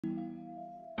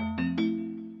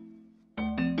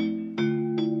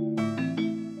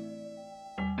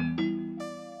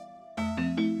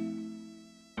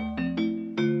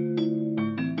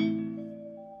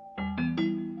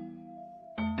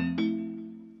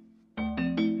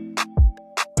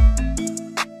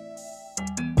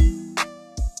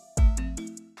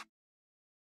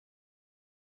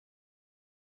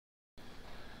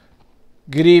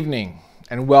Good evening,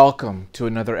 and welcome to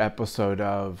another episode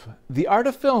of The Art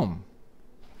of Film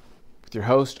with your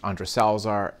host, Andres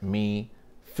Salazar, me,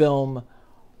 film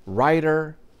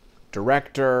writer,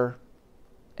 director,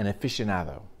 and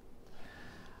aficionado.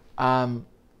 I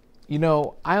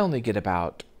only get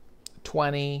about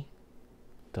 20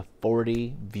 to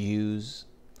 40 views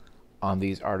on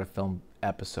these Art of Film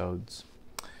episodes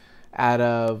out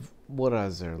of, what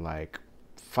is there, like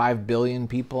 5 billion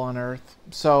people on Earth.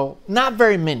 So not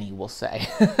very many, we'll say.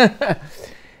 But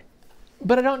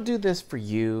I don't do this for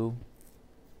you.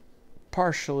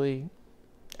 Partially,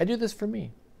 I do this for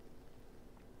me.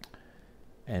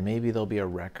 And maybe there'll be a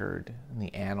record in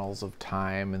the annals of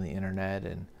time and the internet,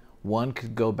 and one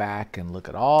could go back and look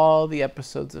at all the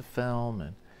episodes of film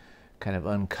and kind of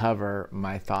uncover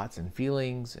my thoughts and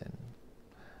feelings and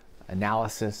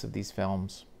analysis of these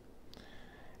films.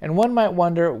 And one might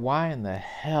wonder, why in the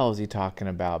hell is he talking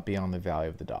about Beyond the Valley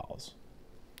of the Dolls?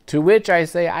 To which I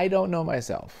say, I don't know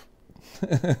myself.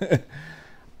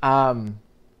 Beyond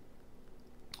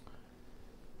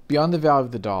the Valley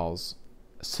of the Dolls,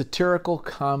 satirical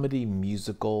comedy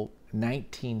musical,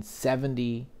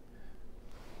 1970,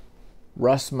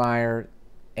 Russ Meyer,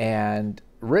 and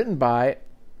written by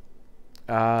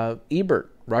Roger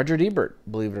Ebert,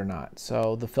 believe it or not.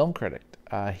 So the film critic.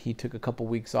 He took a couple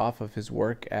weeks off of his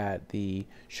work at the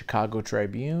Chicago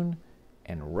Tribune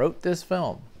and wrote this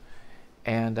film.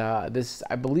 And this,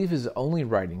 I believe, his only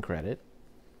writing credit.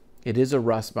 It is a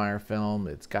Russ Meyer film.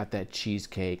 It's got that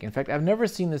cheesecake. In fact, I've never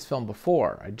seen this film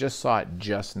before. I just saw it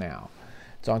just now.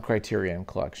 It's on Criterion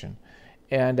Collection.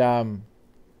 And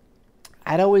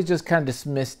I'd always just kind of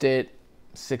dismissed it.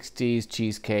 60s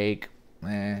cheesecake,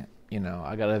 I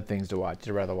got other things to watch.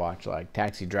 I'd rather watch like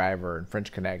Taxi Driver and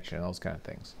French Connection and those kind of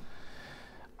things.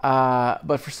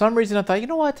 But for some reason I thought, you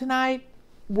know what, tonight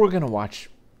we're going to watch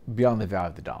Beyond the Valley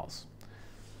of the Dolls.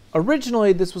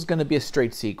 Originally, this was going to be a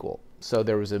straight sequel. So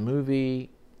there was a movie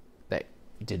that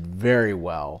did very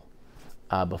well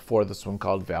before this one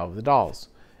called Valley of the Dolls.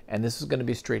 And this was going to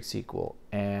be a straight sequel.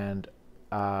 And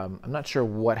I'm not sure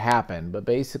what happened, but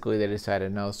basically they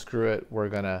decided, no, screw it,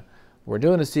 we're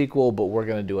doing a sequel, but we're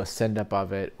going to do a send-up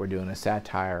of it. We're doing a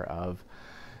satire of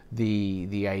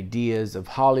the ideas of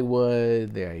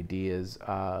Hollywood, the ideas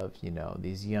of,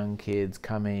 these young kids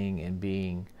coming and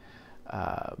being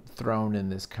thrown in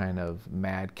this kind of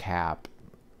madcap,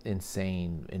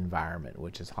 insane environment,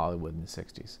 which is Hollywood in the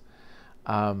 60s.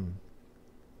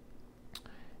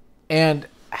 And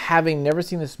having never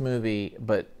seen this movie,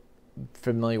 but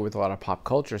familiar with a lot of pop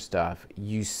culture stuff,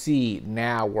 you see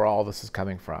now where all this is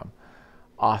coming from.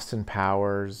 Austin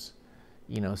Powers,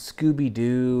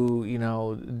 Scooby-Doo,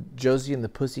 Josie and the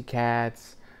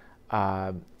Pussycats,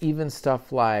 even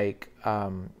stuff like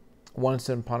Once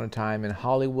Upon a Time in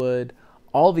Hollywood.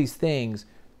 All these things,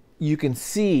 you can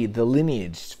see the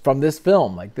lineage from this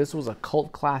film. Like, this was a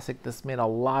cult classic. This made a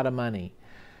lot of money.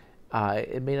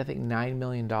 It made, I think, $9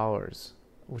 million,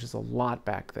 which is a lot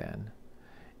back then.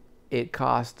 It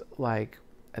cost, I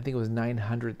think it was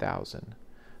 $900,000.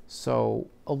 So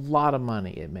a lot of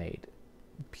money it made.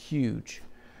 Huge.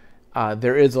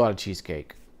 There is a lot of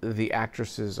cheesecake. The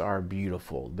actresses are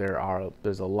beautiful.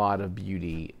 There's a lot of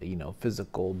beauty,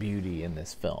 physical beauty in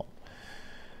this film.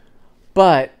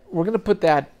 But we're going to put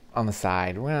that on the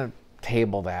side. We're going to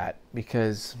table that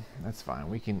because that's fine.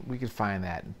 We can find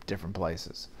that in different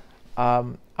places. I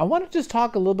want to just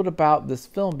talk a little bit about this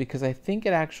film because I think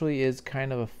it actually is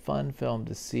kind of a fun film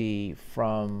to see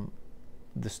from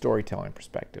the storytelling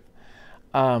perspective.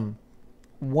 One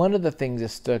of the things that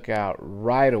stuck out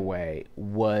right away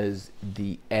was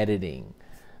the editing,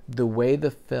 the way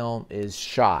the film is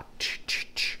shot,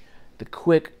 the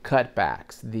quick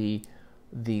cutbacks, the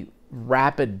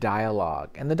rapid dialogue,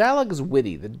 and the dialogue is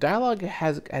witty. The dialogue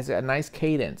has a nice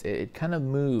cadence. It kind of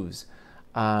moves,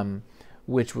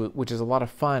 which is a lot of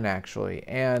fun actually.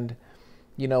 And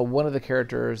one of the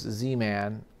characters,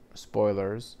 Z-Man,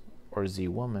 spoilers, or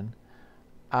Z-Woman,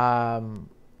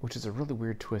 which is a really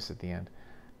weird twist at the end.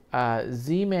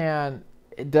 Z-Man,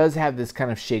 it does have this kind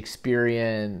of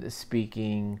Shakespearean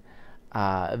speaking.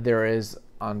 There is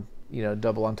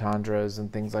double entendres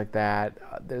and things like that.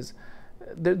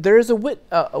 There is a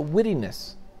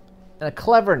wittiness and a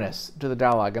cleverness to the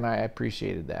dialogue, and I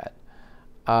appreciated that.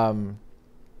 And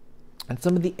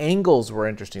some of the angles were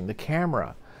interesting. The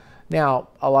camera. Now,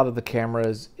 a lot of the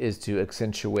cameras is to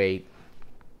accentuate,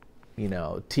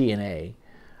 TNA.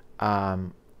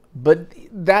 But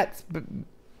that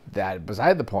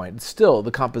beside the point. Still,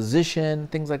 the composition,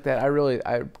 things like that,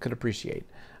 I could appreciate.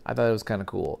 I thought it was kind of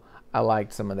cool. I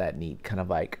liked some of that neat kind of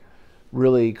like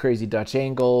really crazy Dutch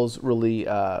angles, really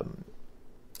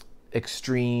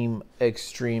extreme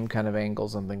kind of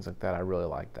angles and things like that. I really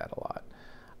like that a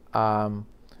lot.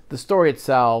 The story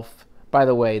itself, by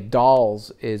the way,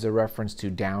 Dolls is a reference to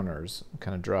downers,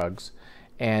 kind of drugs,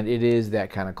 and it is that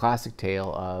kind of classic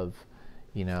tale of,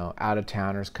 you know,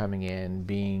 out-of-towners coming in,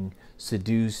 being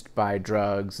seduced by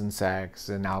drugs and sex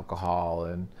and alcohol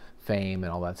and fame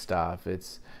and all that stuff.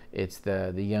 It's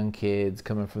the young kids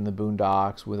coming from the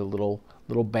boondocks with a little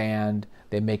band.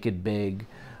 They make it big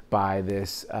by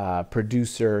this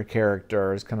producer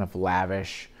character. Is kind of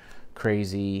lavish,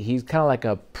 crazy. He's kind of like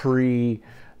a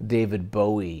David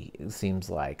Bowie, it seems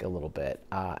like, a little bit.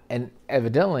 And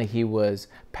evidently he was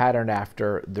patterned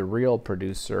after the real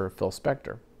producer, Phil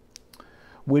Spector,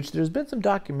 which there's been some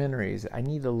documentaries. I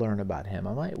need to learn about him.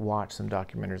 I might watch some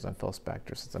documentaries on Phil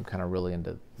Spector since I'm kind of really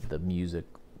into the music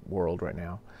world right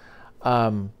now.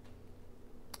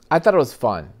 I thought it was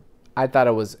fun. I thought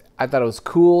it was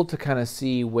cool to kind of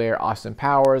see where Austin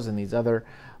Powers and these other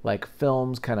like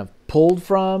films kind of pulled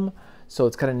from. So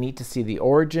it's kind of neat to see the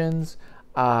origins.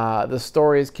 The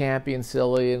story is campy and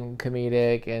silly and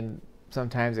comedic, and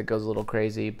sometimes it goes a little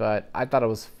crazy, but I thought it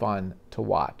was fun to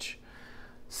watch.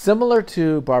 Similar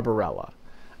to Barbarella.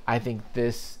 I think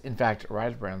this, in fact,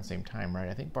 right around the same time, right?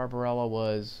 I think Barbarella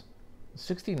was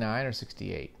 69 or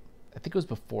 68. I think it was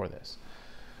before this.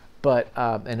 But,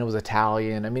 and it was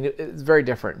Italian. I mean, it's very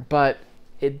different, but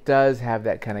it does have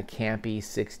that kind of campy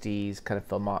 60s kind of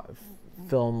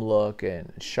film look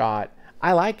and shot.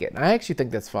 I like it. I actually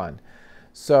think that's fun.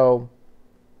 So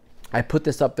I put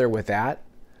this up there with that.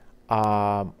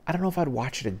 I don't know if I'd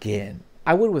watch it again.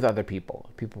 I would with other people.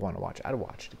 If people want to watch it, I'd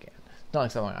watch it again. It's not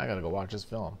like something like, I gotta go watch this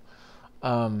film.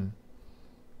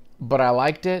 But I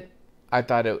liked it. I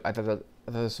thought there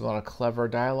was a lot of clever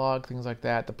dialogue, things like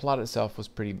that. The plot itself was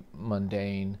pretty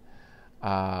mundane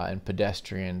and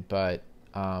pedestrian, but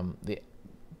the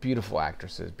beautiful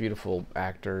actresses, beautiful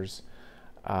actors.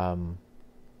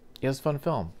 It was a fun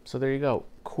film. So there you go.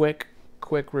 Quick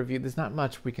review. There's not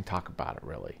much we can talk about it,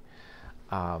 really.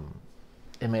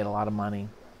 It made a lot of money.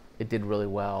 It did really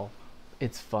well.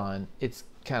 It's fun. It's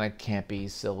kind of campy,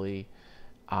 silly,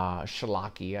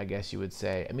 schlocky, I guess you would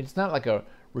say. I mean, it's not like a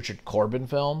Richard Corbin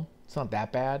film. It's not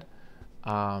that bad.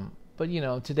 But, you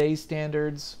know, today's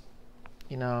standards,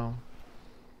 you know,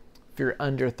 if you're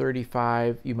under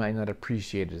 35, you might not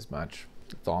appreciate it as much.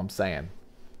 That's all I'm saying.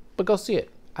 But go see it.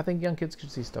 I think young kids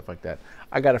should see stuff like that.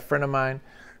 I got a friend of mine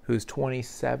who's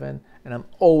 27, and I'm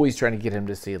always trying to get him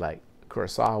to see, like,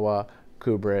 Kurosawa,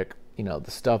 Kubrick, you know,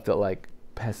 the stuff that, like,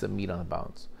 has some meat on the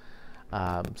bones.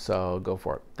 So go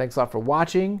for it. Thanks a lot for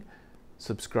watching.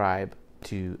 Subscribe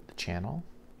to the channel.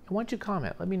 And why don't you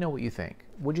comment? Let me know what you think.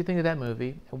 What do you think of that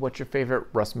movie? And what's your favorite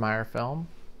Russ Meyer film?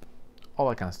 All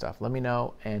that kind of stuff. Let me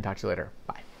know, and talk to you later.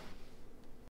 Bye.